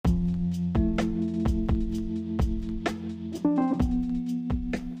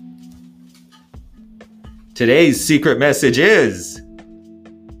Today's secret message is: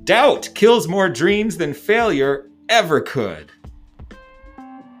 doubt kills more dreams than failure ever could.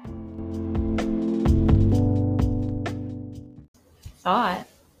 Thought.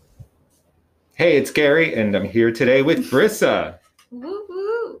 Hey, it's Gary, and I'm here today with Brissa. Woo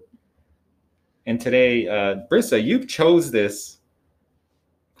woo. And today, Brissa, you chose this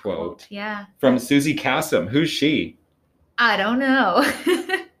quote Yeah. from Susie Kassem. Who's she? I don't know.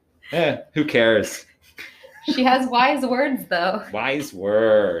 Who cares? She has wise words, though. Wise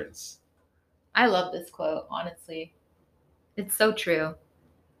words. I love this quote, honestly. It's so true.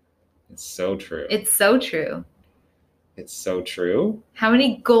 It's so true. It's so true. It's so true. How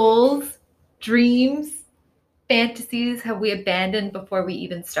many goals, dreams, fantasies have we abandoned before we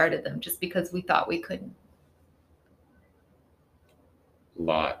even started them just because we thought we couldn't?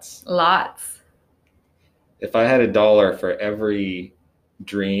 Lots. If I had $1 for every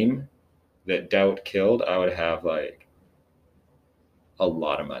dream that doubt killed, I would have like a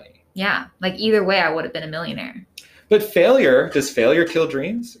lot of money. Yeah, like either way, I would have been a millionaire. But does failure kill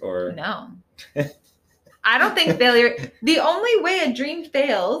dreams? Or No. I don't think failure, the only way a dream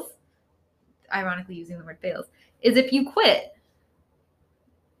fails, ironically using the word fails, is if you quit.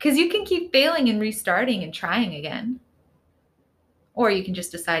 Because you can keep failing and restarting and trying again. Or you can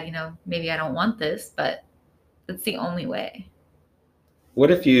just decide, maybe I don't want this, but that's the only way. What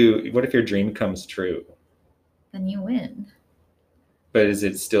if your dream comes true? Then you win. But is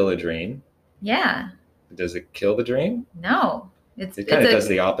it still a dream? Yeah. Does it kill the dream? No. It kind of does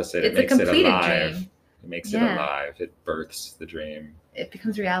the opposite. It makes it alive. Dream. It makes it alive. It births the dream. It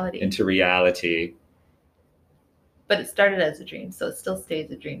becomes reality. Into reality. But it started as a dream, so it still stays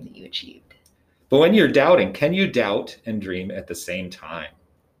a dream that you achieved. But when you're doubting, can you doubt and dream at the same time?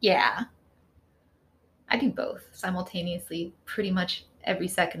 Yeah. I do both simultaneously pretty much every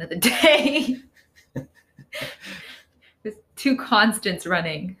second of the day. There's two constants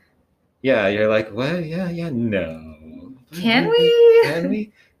running. Yeah, you're like, what? Yeah, no. Can we? Can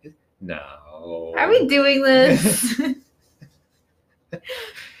we? No. Are we doing this?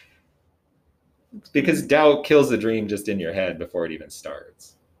 Because doubt kills the dream just in your head before it even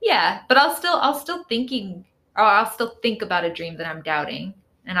starts. Yeah, but I'll still think about a dream that I'm doubting,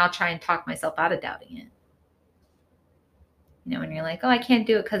 and I'll try and talk myself out of doubting it. When you're like, oh, I can't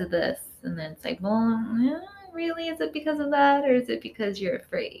do it because of this, and then it's like, well, really, is it because of that, or is it because you're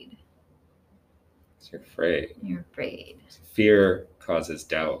afraid? You're afraid. You're afraid. Fear causes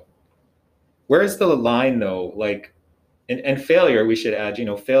doubt. Where's the line, though? Like, and failure, we should add,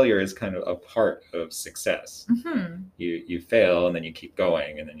 failure is kind of a part of success. Mm-hmm. You fail, and then you keep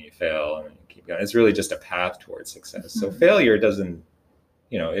going, and then you fail, and then you keep going. It's really just a path towards success. Mm-hmm. So failure doesn't,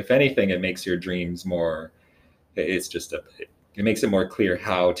 if anything, it makes your dreams more, it's just it makes it more clear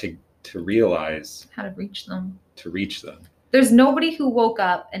how to realize. How to reach them. There's nobody who woke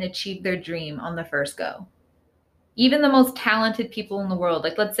up and achieved their dream on the first go. Even the most talented people in the world,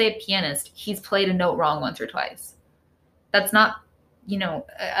 like let's say a pianist, he's played a note wrong once or twice. That's not,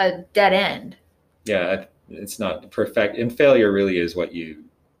 a dead end. Yeah, it's not perfect. And failure really is what you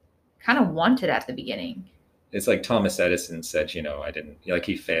kind of wanted at the beginning. It's like Thomas Edison said, he didn't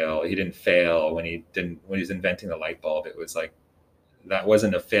fail when he was inventing the light bulb. It was like, that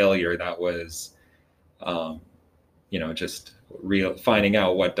wasn't a failure. That was, just finding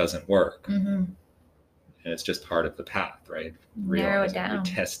out what doesn't work. Mm-hmm. And it's just part of the path, right? Narrow it down. You're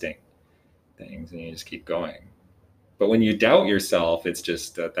testing things and you just keep going. But when you doubt yourself, it's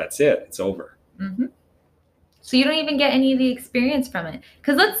just, that's it. It's over. Mm-hmm. So you don't even get any of the experience from it.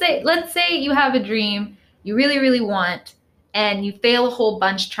 Because let's say you have a dream you really, really want, and you fail a whole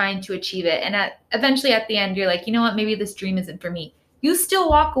bunch trying to achieve it. And eventually at the end, you're like, you know what? Maybe this dream isn't for me. You still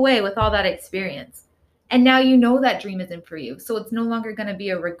walk away with all that experience. And now you know that dream isn't for you. So it's no longer going to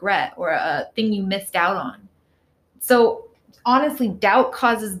be a regret or a thing you missed out on. So honestly, doubt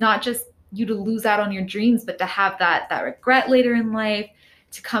causes not just you to lose out on your dreams, but to have that regret later in life,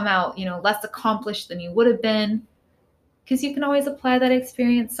 to come out, less accomplished than you would have been. Because you can always apply that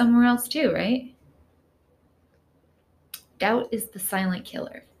experience somewhere else too, right? Doubt is the silent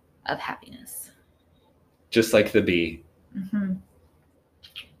killer of happiness. Just like the bee. Mm-hmm.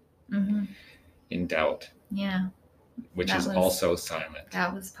 Mm-hmm. In doubt. Yeah. Which is also silent.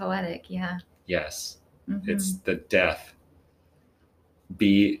 That was poetic, yeah. Yes. Mm-hmm. It's the death.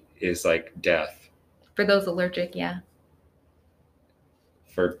 Bee is like death. For those allergic, yeah.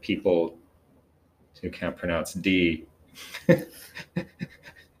 For people who can't pronounce D.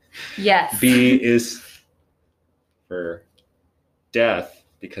 Yes. B is for death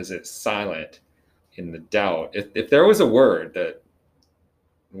because it's silent in the doubt. If there was a word that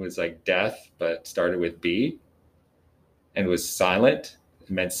was like death, but started with B, and was silent. It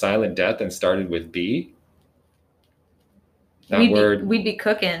meant silent death and started with B. That word we'd be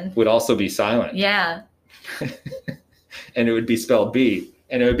cooking. would also be silent. Yeah. And it would be spelled B,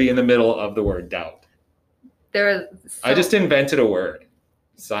 and it would be in the middle of the word doubt. I just invented a word.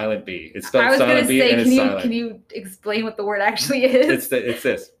 Silent B. It's spelled silent B and it's silent. Can you explain what the word actually is? It's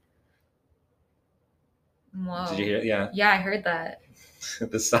this. Whoa. Did you hear it? Yeah. Yeah, I heard that.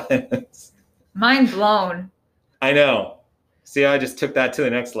 The silence. Mind blown. I know. See how I just took that to the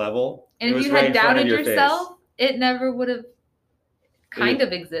next level? And if you had doubted yourself, it never would have kind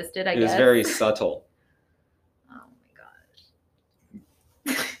of existed, I guess. It was very subtle. Oh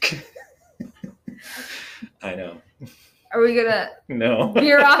my gosh. I know. Are we gonna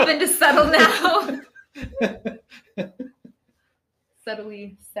veer off into subtle now?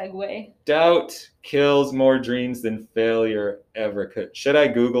 Subtly segue. Doubt kills more dreams than failure ever could. Should I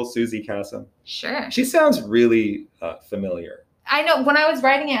Google Susie Kassem? Sure. She sounds really familiar. I know. When I was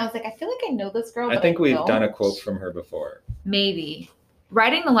writing it, I was like, I feel like I know this girl. I think we've done a quote from her before. Maybe.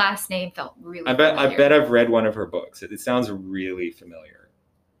 Writing the last name felt really I bet I've read one of her books. It sounds really familiar.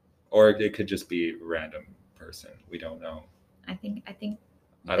 Or it could just be a random person. We don't know. I think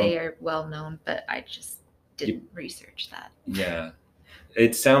they are well known, but I just didn't research that. Yeah.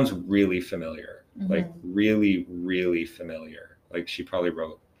 It sounds really familiar. Mm-hmm. Like really, really familiar. Like she probably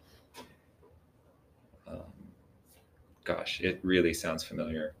wrote. Gosh, it really sounds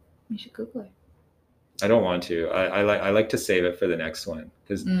familiar. You should Google it. I don't want to. I like to save it for the next one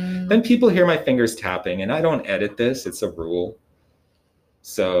because then people hear my fingers tapping, and I don't edit this. It's a rule.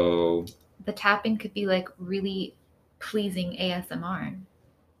 So the tapping could be like really pleasing ASMR.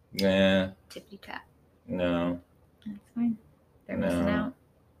 Yeah. Tippity tap. No. That's fine. They're missing out.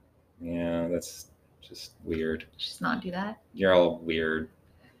 Yeah, that's just weird. Just not do that. You're all weird.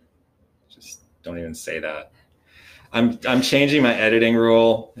 Just don't even say that. I'm changing my editing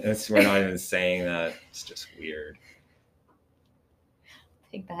rule. We're not even saying that. It's just weird.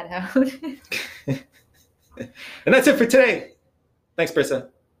 Take that out. And that's it for today. Thanks, Brissa.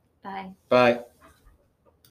 Bye. Bye.